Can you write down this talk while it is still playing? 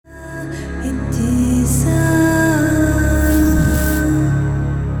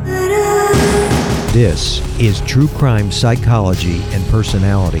This is True Crime Psychology and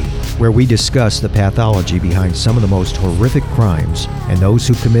Personality, where we discuss the pathology behind some of the most horrific crimes and those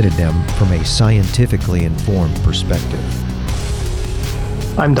who committed them from a scientifically informed perspective.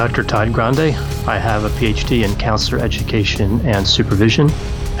 I'm Dr. Todd Grande. I have a PhD in counselor education and supervision,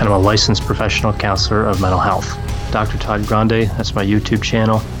 and I'm a licensed professional counselor of mental health. Dr. Todd Grande, that's my YouTube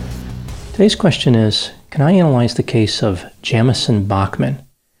channel. Today's question is, can I analyze the case of Jamison Bachman?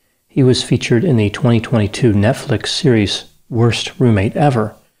 He was featured in the 2022 Netflix series Worst Roommate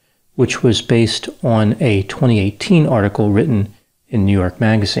Ever, which was based on a 2018 article written in New York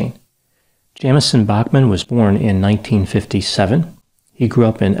Magazine. Jamison Bachman was born in 1957. He grew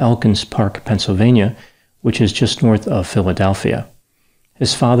up in Elkins Park, Pennsylvania, which is just north of Philadelphia.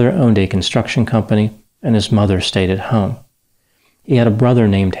 His father owned a construction company, and his mother stayed at home. He had a brother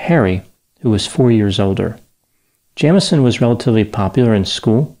named Harry, who was 4 years older. Jamison was relatively popular in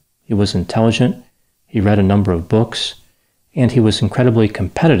school. He was intelligent, he read a number of books, and he was incredibly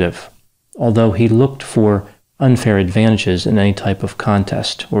competitive, although he looked for unfair advantages in any type of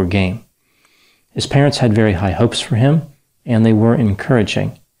contest or game. His parents had very high hopes for him, and they were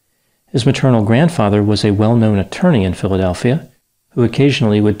encouraging. His maternal grandfather was a well-known attorney in Philadelphia, who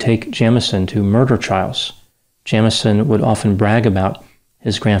occasionally would take Jamison to murder trials. Jamison would often brag about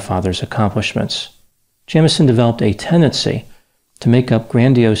his grandfather's accomplishments. Jamison developed a tendency to make up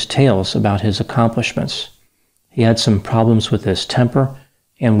grandiose tales about his accomplishments. He had some problems with his temper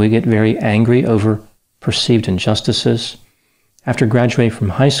and would get very angry over perceived injustices. After graduating from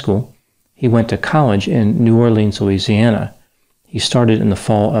high school, he went to college in New Orleans, Louisiana. He started in the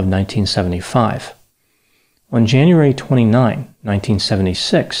fall of 1975. On January 29,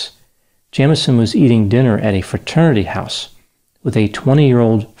 1976, Jamison was eating dinner at a fraternity house with a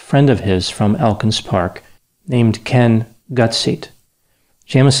 20-year-old friend of his from Elkins Park named Ken Gutseat.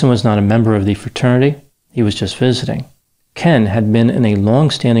 Jamison was not a member of the fraternity, he was just visiting. Ken had been in a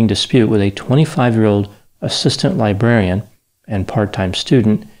long-standing dispute with a 25-year-old assistant librarian and part-time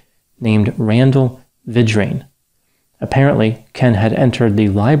student named Randall Vidrine. Apparently, Ken had entered the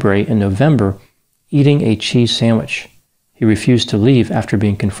library in November eating a cheese sandwich. He refused to leave after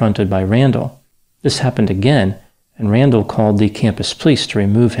being confronted by Randall. This happened again, and Randall called the campus police to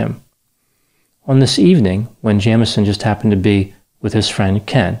remove him. On this evening, when Jamison just happened to be with his friend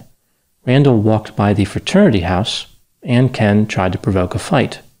Ken, Randall walked by the fraternity house, and Ken tried to provoke a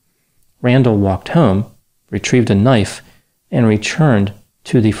fight. Randall walked home, retrieved a knife, and returned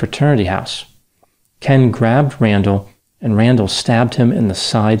to the fraternity house. Ken grabbed Randall, and Randall stabbed him in the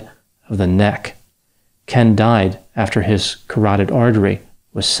side of the neck. Ken died after his carotid artery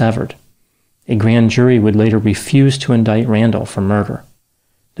was severed. A grand jury would later refuse to indict Randall for murder.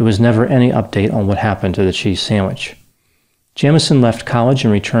 There was never any update on what happened to the cheese sandwich. Jamison left college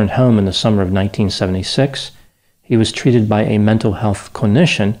and returned home in the summer of 1976. He was treated by a mental health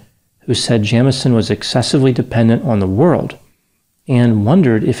clinician who said Jamison was excessively dependent on the world and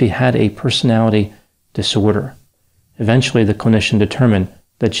wondered if he had a personality disorder. Eventually, the clinician determined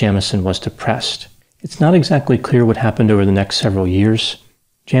that Jamison was depressed. It's not exactly clear what happened over the next several years.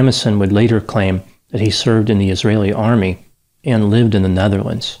 Jamison would later claim that he served in the Israeli army and lived in the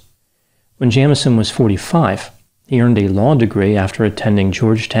Netherlands. When Jamison was 45, he earned a law degree after attending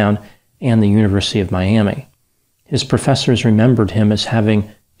Georgetown and the University of Miami. His professors remembered him as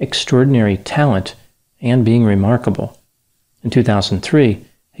having extraordinary talent and being remarkable. In 2003,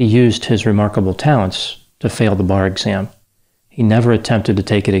 he used his remarkable talents to fail the bar exam. He never attempted to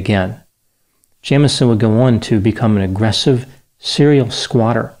take it again. Jamison would go on to become an aggressive serial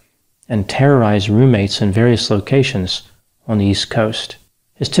squatter and terrorize roommates in various locations on the East Coast.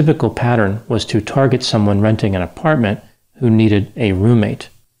 His typical pattern was to target someone renting an apartment who needed a roommate.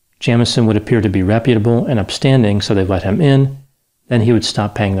 Jamison would appear to be reputable and upstanding, so they let him in. Then he would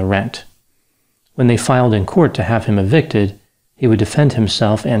stop paying the rent. When they filed in court to have him evicted, he would defend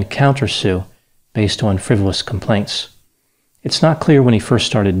himself and countersue based on frivolous complaints. It's not clear when he first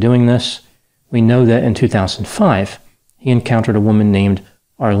started doing this. We know that in 2005, he encountered a woman named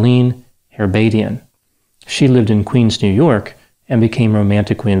Arlene Herbadian. She lived in Queens, New York, and became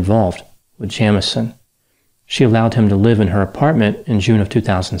romantically involved with Jamison. She allowed him to live in her apartment in June of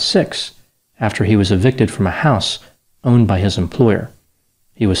 2006 after he was evicted from a house owned by his employer.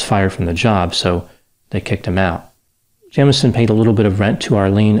 He was fired from the job, so they kicked him out. Jamison paid a little bit of rent to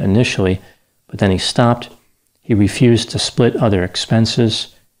Arlene initially, but then he stopped. He refused to split other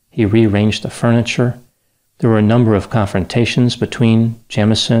expenses. He rearranged the furniture. There were a number of confrontations between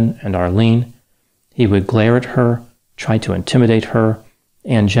Jamison and Arlene. He would glare at her, try to intimidate her,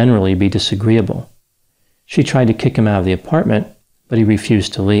 and generally be disagreeable. She tried to kick him out of the apartment, but he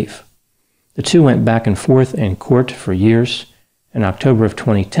refused to leave. The The two went back and forth in court for years. In October of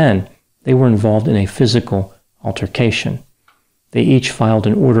 2010, they were involved in a physical altercation. They each filed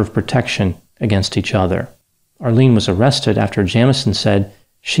an order of protection against each other. Arlene was arrested after Jamison said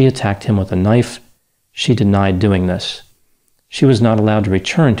she attacked him with a knife. She denied doing this. She was not allowed to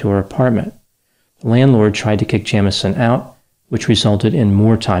return to her apartment. The landlord tried to kick Jamison out, which resulted in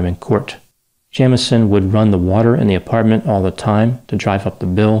more time in court. Jamison would run the water in the apartment all the time to drive up the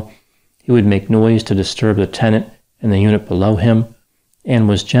bill. He would make noise to disturb the tenant in the unit below him, and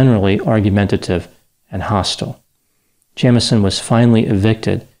was generally argumentative and hostile. Jamison was finally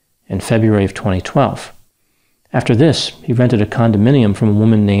evicted in February of 2012. After this, he rented a condominium from a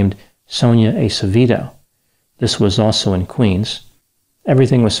woman named Sonia Acevedo. This was also in Queens.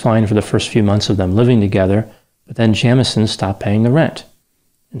 Everything was fine for the first few months of them living together, but then Jamison stopped paying the rent.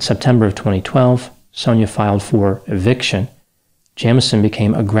 In September of 2012, Sonia filed for eviction. Jamison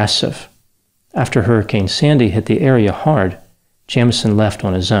became aggressive. After Hurricane Sandy hit the area hard, Jamison left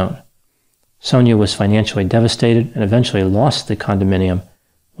on his own. Sonia was financially devastated and eventually lost the condominium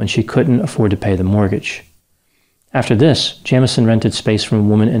when she couldn't afford to pay the mortgage. After this, Jamison rented space from a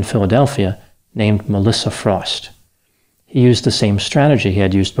woman in Philadelphia named Melissa Frost. He used the same strategy he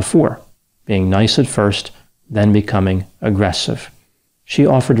had used before, being nice at first, then becoming aggressive. She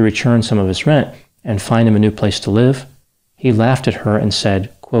offered to return some of his rent and find him a new place to live. He laughed at her and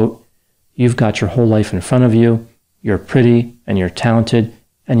said, quote, "You've got your whole life in front of you. You're pretty and you're talented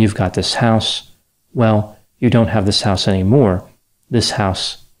and you've got this house. Well, you don't have this house anymore. This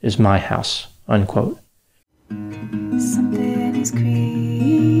house is my house," unquote. Something is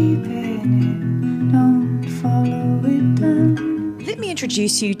creeping in, don't follow it down. Let me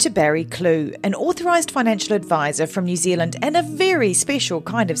introduce you to Barry Clew, an authorised financial advisor from New Zealand and a very special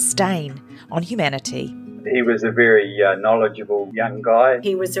kind of stain on humanity. He was a very knowledgeable young guy.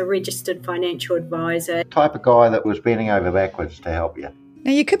 He was a registered financial advisor. Type of guy that was bending over backwards to help you.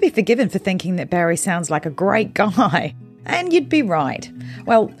 Now, you could be forgiven for thinking that Barry sounds like a great guy, and you'd be right.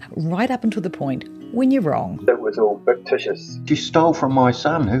 Well, right up until the point when you're wrong. It was all fictitious. She stole from my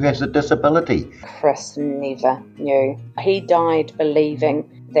son who has a disability. Chris never knew. He died believing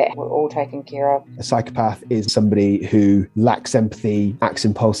that we're all taken care of. A psychopath is somebody who lacks empathy, acts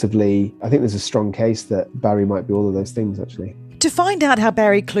impulsively. I think there's a strong case that Barry might be all of those things, actually. To find out how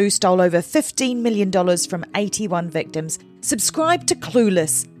Barry Clew stole over $15 million from 81 victims, subscribe to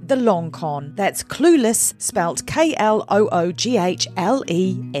Clueless, The Long Con. That's Clueless, spelt Klooghless.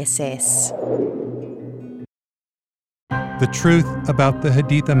 The truth about the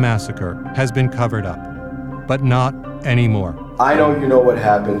Haditha massacre has been covered up, but not anymore. I know you know what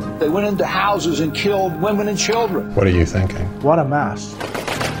happened. They went into houses and killed women and children. What are you thinking? What a mess.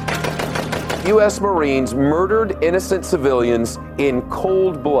 U.S. Marines murdered innocent civilians in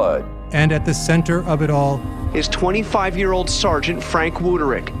cold blood. And at the center of it all is 25-year-old Sergeant Frank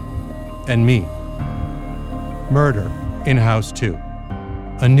Wuterich. And me. Murder in House 2.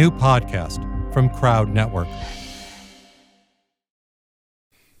 A new podcast from Crowd Network.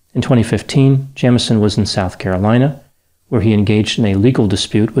 In 2015, Jamison was in South Carolina, where he engaged in a legal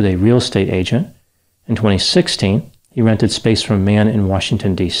dispute with a real estate agent. In 2016, he rented space from a man in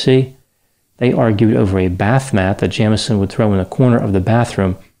Washington, D.C. They argued over a bath mat that Jamison would throw in the corner of the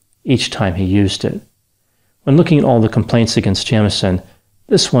bathroom each time he used it. When looking at all the complaints against Jamison,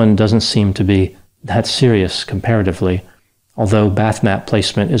 this one doesn't seem to be that serious comparatively, although bath mat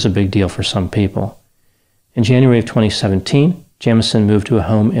placement is a big deal for some people. In January of 2017, Jamison moved to a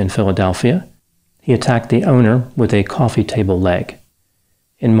home in Philadelphia. He attacked the owner with a coffee table leg.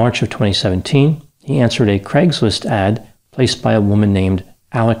 In March of 2017, he answered a Craigslist ad placed by a woman named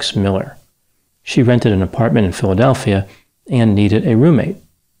Alex Miller. She rented an apartment in Philadelphia and needed a roommate.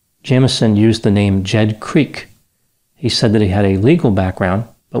 Jamison used the name Jed Creek. He said that he had a legal background,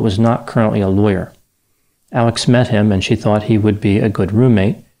 but was not currently a lawyer. Alex met him and she thought he would be a good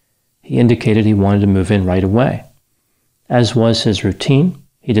roommate. He indicated he wanted to move in right away. As was his routine,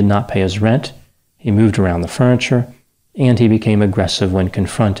 he did not pay his rent, he moved around the furniture, and he became aggressive when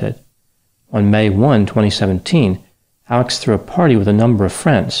confronted. On May 1, 2017, Alex threw a party with a number of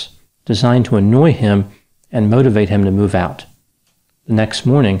friends, designed to annoy him and motivate him to move out. The next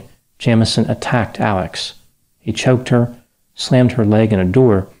morning, Jamison attacked Alex. He choked her, slammed her leg in a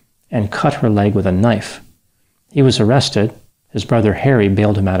door, and cut her leg with a knife. He was arrested. His brother Harry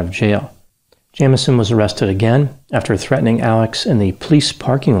bailed him out of jail. Jamison was arrested again after threatening Alex in the police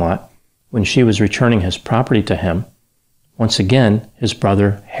parking lot when she was returning his property to him. Once again, his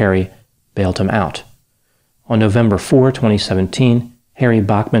brother Harry bailed him out. On November 4, 2017, Harry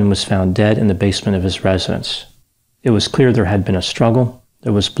Bachman was found dead in the basement of his residence. It was clear there had been a struggle,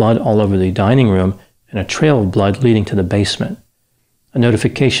 There was blood all over the dining room and a trail of blood leading to the basement. A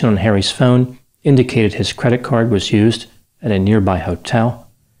notification on Harry's phone indicated his credit card was used at a nearby hotel.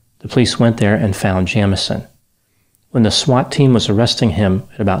 The police went there and found Jamison. When the SWAT team was arresting him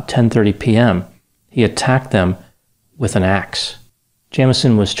at about 10:30 p.m., he attacked them with an axe.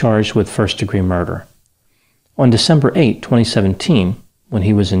 Jamison was charged with first-degree murder. On December 8, 2017, when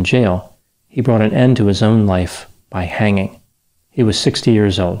he was in jail, he brought an end to his own life by hanging. He was 60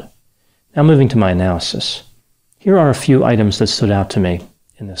 years old. Now moving to my analysis. Here are a few items that stood out to me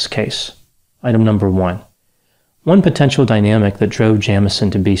in this case. Item number 1. One potential dynamic that drove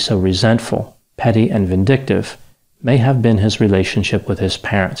Jamison to be so resentful, petty, and vindictive may have been his relationship with his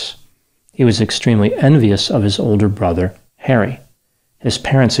parents. He was extremely envious of his older brother, Harry. His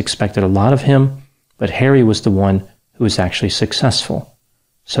parents expected a lot of him, but Harry was the one who was actually successful.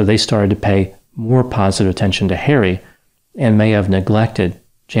 So they started to pay more positive attention to Harry and may have neglected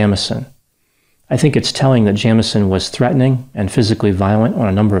Jamison. I think it's telling that Jamison was threatening and physically violent on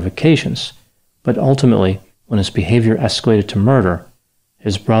a number of occasions, but ultimately, when his behavior escalated to murder,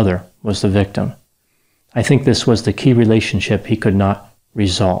 his brother was the victim. I think this was the key relationship he could not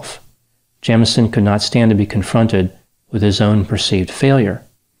resolve. Jamison could not stand to be confronted with his own perceived failure.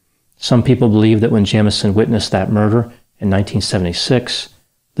 Some people believe that when Jamison witnessed that murder in 1976,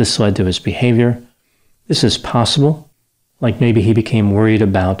 this led to his behavior. This is possible, like maybe he became worried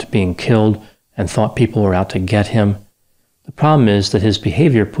about being killed and thought people were out to get him. The problem is that his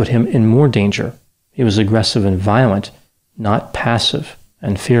behavior put him in more danger. He was aggressive and violent, not passive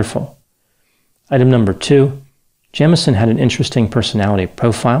and fearful. Item number 2, Jamison had an interesting personality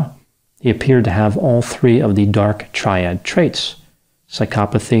profile. He appeared to have all 3 of the dark triad traits: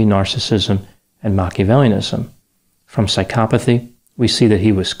 psychopathy, narcissism, and Machiavellianism. From psychopathy, we see that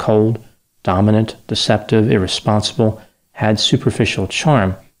he was cold, dominant, deceptive, irresponsible, had superficial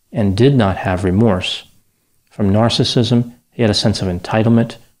charm, and did not have remorse. From narcissism, he had a sense of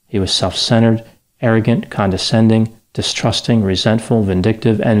entitlement. He was self-centered, arrogant, condescending, distrusting, resentful,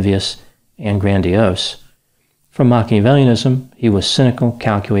 vindictive, envious, and grandiose. From Machiavellianism, he was cynical,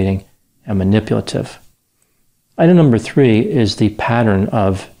 calculating, and manipulative. Item number 3 is the pattern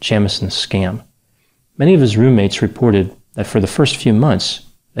of Jamison's scam. Many of his roommates reported that for the first few months,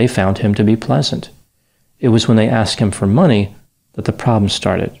 they found him to be pleasant. It was when they asked him for money that the problem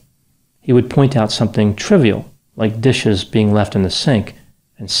started. He would point out something trivial, like dishes being left in the sink,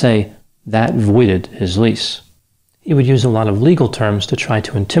 and say that voided his lease. He would use a lot of legal terms to try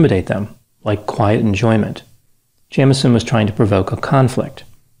to intimidate them, like quiet enjoyment. Jamison was trying to provoke a conflict.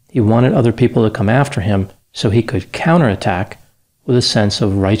 He wanted other people to come after him so he could counterattack with a sense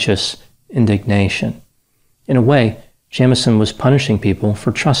of righteous indignation. In a way, Jamison was punishing people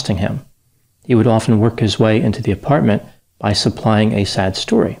for trusting him. He would often work his way into the apartment by supplying a sad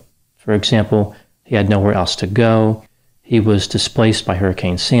story. For example, he had nowhere else to go, he was displaced by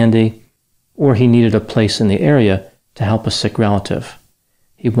Hurricane Sandy, or he needed a place in the area to help a sick relative.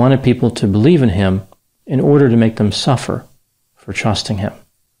 He wanted people to believe in him in order to make them suffer for trusting him.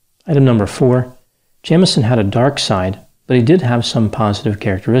 Item number 4, Jamison had a dark side, but he did have some positive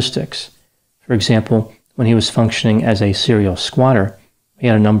characteristics. For example, when he was functioning as a serial squatter, he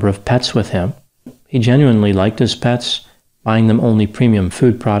had a number of pets with him. He genuinely liked his pets, buying them only premium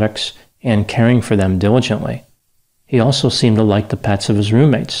food products and caring for them diligently. He also seemed to like the pets of his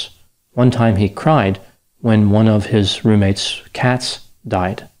roommates. One time he cried when one of his roommates' cats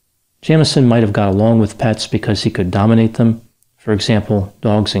died. Jamison might have got along with pets because he could dominate them. For example,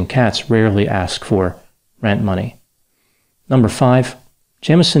 dogs and cats rarely ask for rent money. Number 5,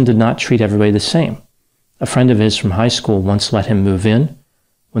 Jamison did not treat everybody the same. A friend of his from high school once let him move in.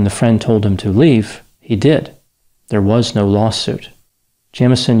 When the friend told him to leave, he did. There was no lawsuit.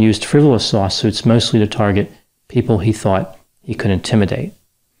 Jamison used frivolous lawsuits mostly to target people he thought he could intimidate.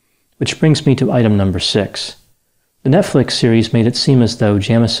 Which brings me to item number 6. The Netflix series made it seem as though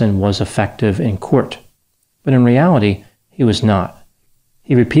Jamison was effective in court, but in reality, he was not.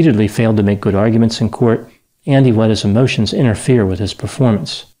 He repeatedly failed to make good arguments in court, and he let his emotions interfere with his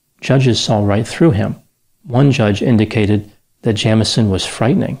performance. Judges saw right through him. One judge indicated that Jamison was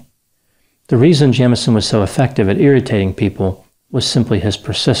frightening. The reason Jamison was so effective at irritating people was simply his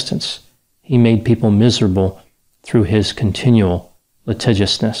persistence. He made people miserable through his continual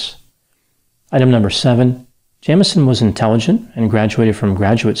litigiousness. Item number 7, Jamison was intelligent and graduated from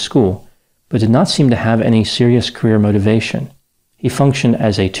graduate school, but did not seem to have any serious career motivation. He functioned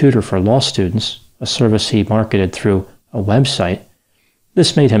as a tutor for law students, a service he marketed through a website.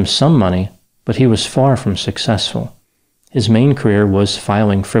 This made him some money, but he was far from successful. His main career was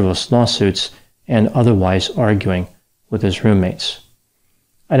filing frivolous lawsuits and otherwise arguing with his roommates.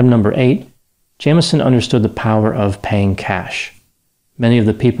 Item number 8, Jamison understood the power of paying cash. Many of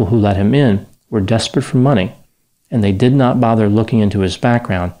the people who let him in were desperate for money, and they did not bother looking into his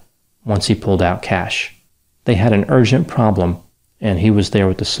background once he pulled out cash. They had an urgent problem, and he was there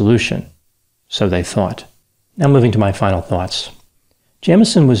with the solution. So they thought. Now moving to my final thoughts.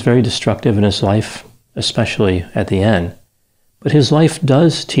 Jamison was very destructive in his life, especially at the end, but his life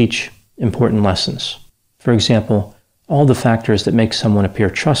does teach important lessons. For example, all the factors that make someone appear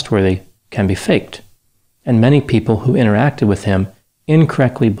trustworthy can be faked, and many people who interacted with him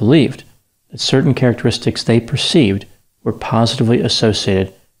incorrectly believed that certain characteristics they perceived were positively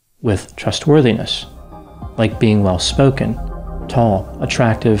associated with trustworthiness, like being well-spoken, tall,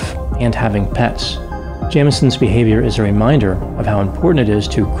 attractive, and having pets. Jamison's behavior is a reminder of how important it is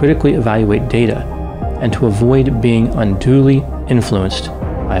to critically evaluate data and to avoid being unduly influenced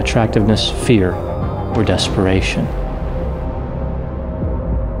by attractiveness, fear, or desperation.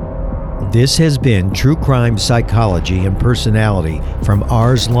 This has been True Crime Psychology and Personality from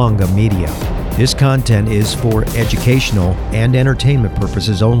Ars Longa Media. This content is for educational and entertainment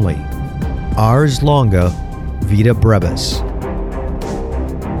purposes only. Ars Longa Vita Brevis.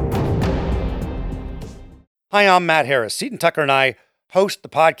 Hi, I'm Matt Harris. Seton Tucker and I host the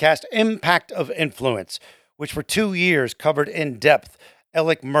podcast Impact of Influence, which for 2 years covered in depth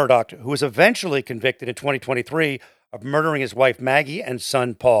Alec Murdaugh, who was eventually convicted in 2023 of murdering his wife Maggie and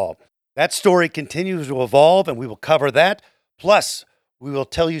son Paul. That story continues to evolve, and we will cover that. Plus, we will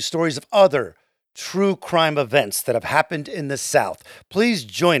tell you stories of other true crime events that have happened in the South. Please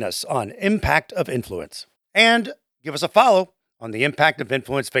join us on Impact of Influence. And give us a follow on the Impact of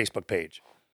Influence Facebook page.